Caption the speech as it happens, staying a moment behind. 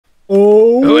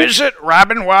is it?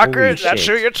 Robin Walker? Holy That's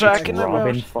shit. who you're talking It's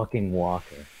Robin about? fucking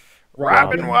Walker.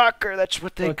 Robin Walker, that's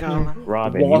what they call him.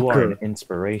 Robin, you are an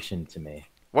inspiration to me.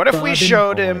 What if we Robin?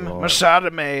 showed Oh my him lord.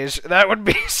 Masada Maze? That would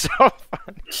be so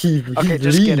fun. Okay,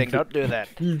 just kidding. Don't do that.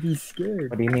 He'd be scared.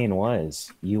 What do you mean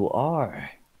was? You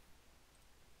are.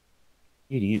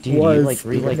 Dude, you Was. like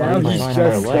read like Now my he's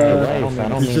entire just, life. I don't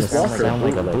he's mean to just sound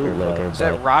Walker. like a bootlegger. Is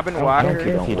that Robin Walker?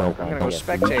 If you don't I'm gonna go You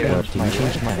spectate.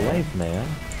 changed my life, man.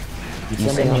 You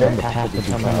sent me on the path to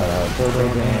become a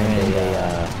programmer and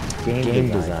a game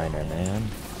designer, man.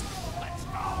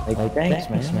 Like, thanks,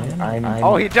 man. I'm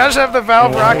Oh, he does have the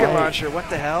Valve rocket launcher. What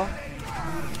the hell?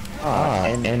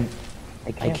 and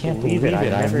I can't believe it.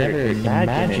 I've never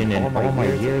imagined in all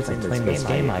my years of playing this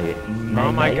game.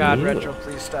 Oh my god, Retro,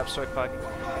 please stop soy pugging.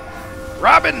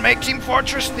 Robin, make Team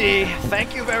Fortress 3.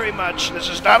 Thank you very much. This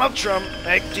is Donald Trump.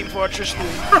 Make Team Fortress 3.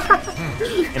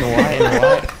 And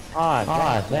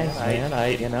why? Thanks, man.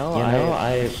 Man,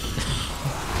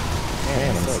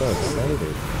 I'm so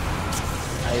excited.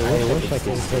 I wish I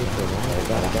could stay for longer. I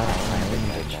got a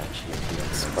match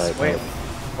here. Wait,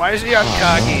 why is he on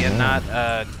Koggy and not,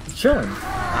 Chilling.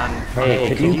 on... Hey,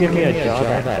 could you give me a job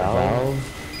at Valve?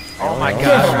 Oh my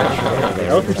god. I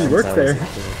don't think he works there.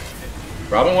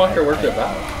 Robin Walker worked at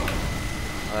Valve.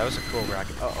 Oh, that was a cool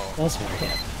rocket. Uh-oh. That's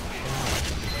right.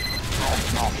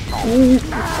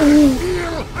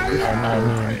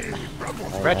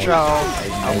 Retro,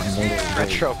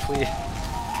 please.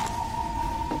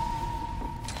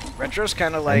 Retro's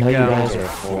kind of like, I know you guys are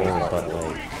full, but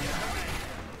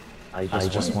like, I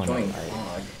just want to.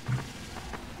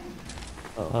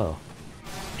 Oh,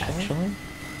 actually?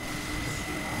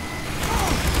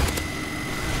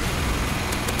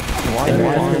 Why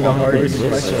the hardest this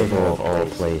question? server of all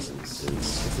places?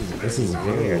 This is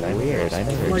weird. I never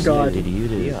Oh my god. expected you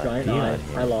to be Giant on eye.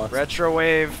 here. I lost.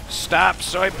 Retrowave, stop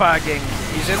soy pugging.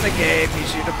 He's in the game.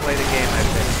 He's here to play the game, I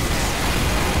think.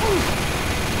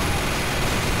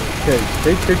 Okay,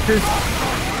 take pictures.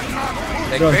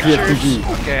 Take No, pictures. TFTG.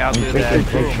 Okay, I'll do Take that. good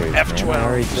pictures, man. I F12.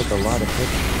 already took a lot of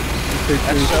pictures.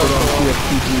 Pictures, so put on cool.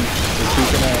 TFTG. We're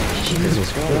keeping out. Jesus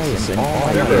Christ, and all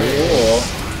my Super years. cool.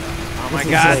 Oh my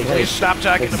god, please stop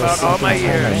talking It's about the all my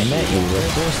second time I years. met you. The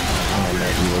first time I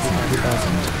met you was in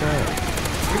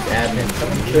 2012. Admin,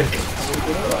 someone kick.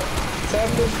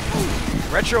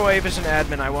 Retrowave is an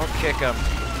admin. I won't kick him.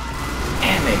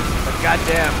 Damn it. But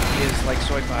goddamn, he is like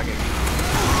soy pugging.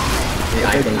 Yeah,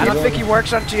 I don't think he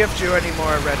works on TF2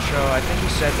 anymore, Retro. I think he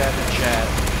said that in the chat.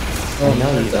 I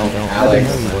know you don't know. I Alex.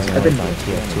 know you wasn't I've been on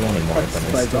TF2 anymore, but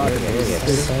I'm by still Robin. very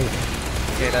excited.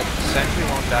 Okay, that essentially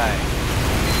won't die.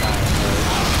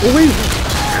 Oh wait!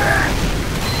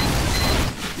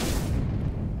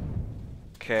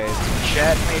 Okay, the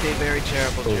chat made a very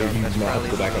terrible joke. That's probably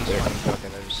the most funny joke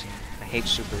I've ever seen. I hate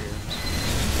superheroes.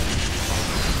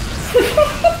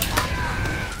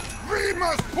 We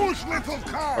must push little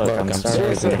car. Look, I'm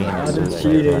sorry for being I'm so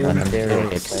cheating. late, but I'm very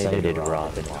excited,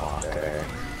 Robin Walker.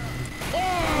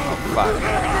 Fuck.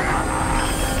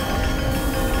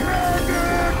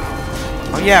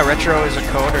 Oh yeah, Retro is a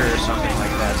coder or something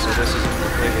like that, so this isn't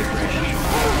completely cringe.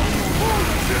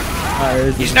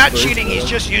 He's not cheating, he's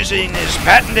just using his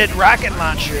patented rocket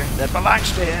launcher that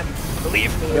belongs to him.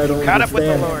 Believe me, if you caught up with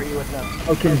the understand. lore, you would know.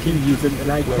 How can he use it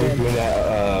and I When I was can't? doing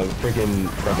that freaking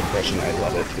Trump impression, I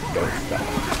love it. It's so stuff.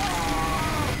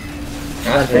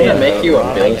 I'm gonna make you a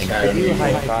Bill Could you Cosby.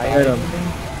 high-five Hit him.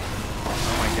 Oh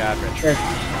my god, Retro. Yes.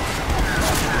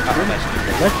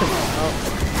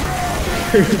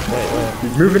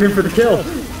 He's moving in for the kill.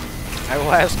 I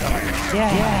will ask him.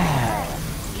 Yeah.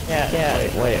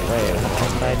 Wait.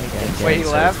 Wait, he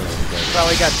left?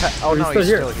 Probably got oh no, he's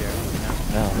still here.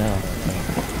 No.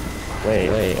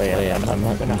 Wait. I'm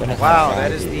not gonna. Wow,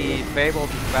 that is the fabled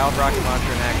Valve rocket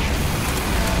launcher in action.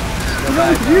 You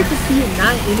know, it's weird to see it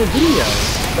not in a video.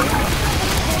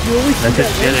 You always see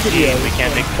that in video. We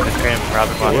can't make the scrim.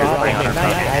 Robin Walker is playing on our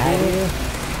phone.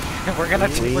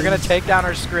 We're gonna take down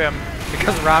our scrim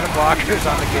because Robin Walker is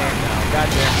on the game now.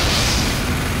 Goddamn.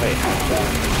 Wait.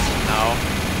 No.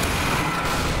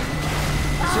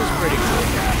 This is pretty cool.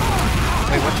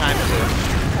 Wait, what time is it?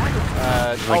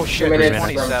 Oh shit, 2 it's minutes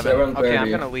 27. from Okay, I'm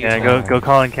 7:30. gonna leave. Yeah, now. go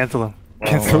call and cancel them.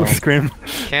 Cancel the scrim.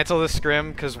 Cancel the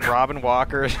scrim because Robin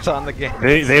Walker is on the game.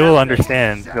 They will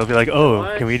understand. They'll be like,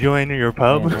 oh, can we join your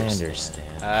pub? I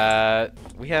understand.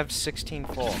 We have 16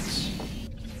 faults.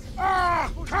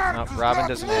 No, Robin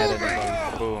doesn't add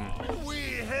anybody. Boom.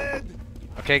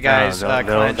 Okay, guys, No,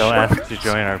 Clench. they'll ask to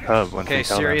join our pub once Okay, we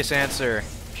tell them. serious answer.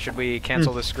 Should we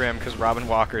cancel the scrim because Robin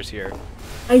Walker's here?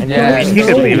 I And don't he could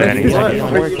know leave what any you second.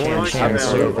 want. What you want Champ about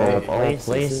server it. of all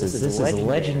places. This is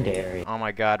legendary. Oh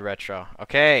my god, Retro.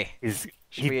 Okay. Should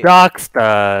He we- doxed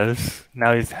us.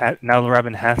 Now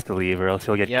Robin has to leave or else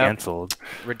he'll get Yep. cancelled.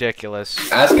 Ridiculous.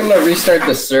 Ask him to restart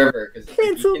the server, because he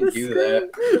Cancel can the do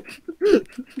that.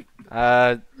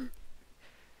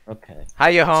 Okay.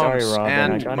 Hiya Sorry, Holmes Robin, I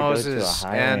and gotta go to a Moses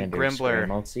and Highlander Grimbler.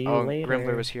 stream. I'll see you Oh, later.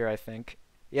 Grimbler was here, I think.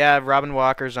 Yeah, Robin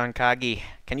Walker's on Koggy.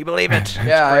 Can you believe it?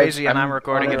 Yeah, It's crazy, and I'm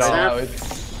recording it all. now. Are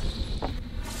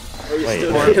you Wait,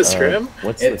 still what, doing a scrim?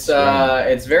 What's It's the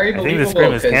it's very I think the believable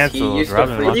scrim is because he cancelled. used to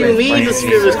Robin frequent What do you Walker's mean playing the the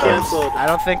scrim is game. cancelled? I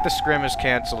don't think the scrim is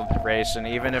cancelled, Rayson,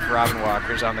 even if Robin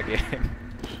Walker's on the game.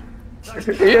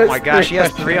 Oh my gosh, he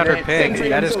has 300 ping.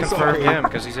 That is confirmed him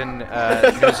because he's in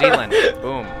New Zealand.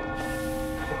 Boom.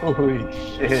 Holy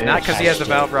shit. It's not because he has the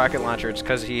Valve rocket launcher, it's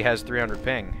because he has 300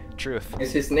 ping. Truth.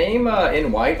 Is his name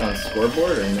in white on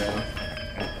scoreboard or no?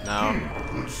 No.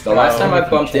 The last time I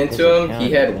bumped check into his him, account.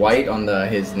 he had white on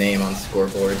his name on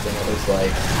scoreboards, and it was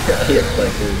like, it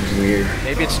was weird.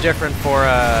 Maybe it's different for,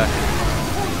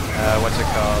 what's it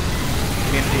called?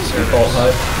 Community Default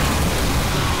servers. HUD.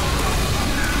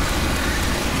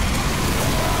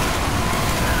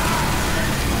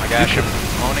 Oh my gosh, I'm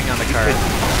moaning on the card.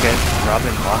 Get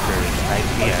Robin Walker's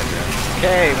IP address.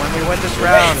 Okay, when we win this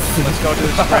round, let's go to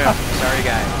the scrim. Sorry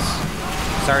guys.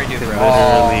 Sorry dude bro.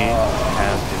 Literally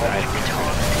have his IP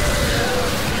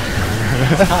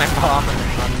Time bomb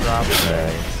on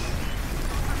Robin.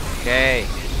 Okay.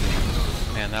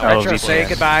 Man, that Oh, Retro, VPN. say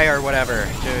goodbye or whatever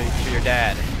to your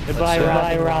dad.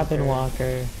 Goodbye, Robin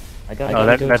Walker. I gotta Oh,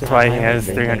 go to that's the why he has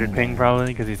Highlander 300 game. ping probably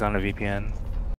because he's on a VPN.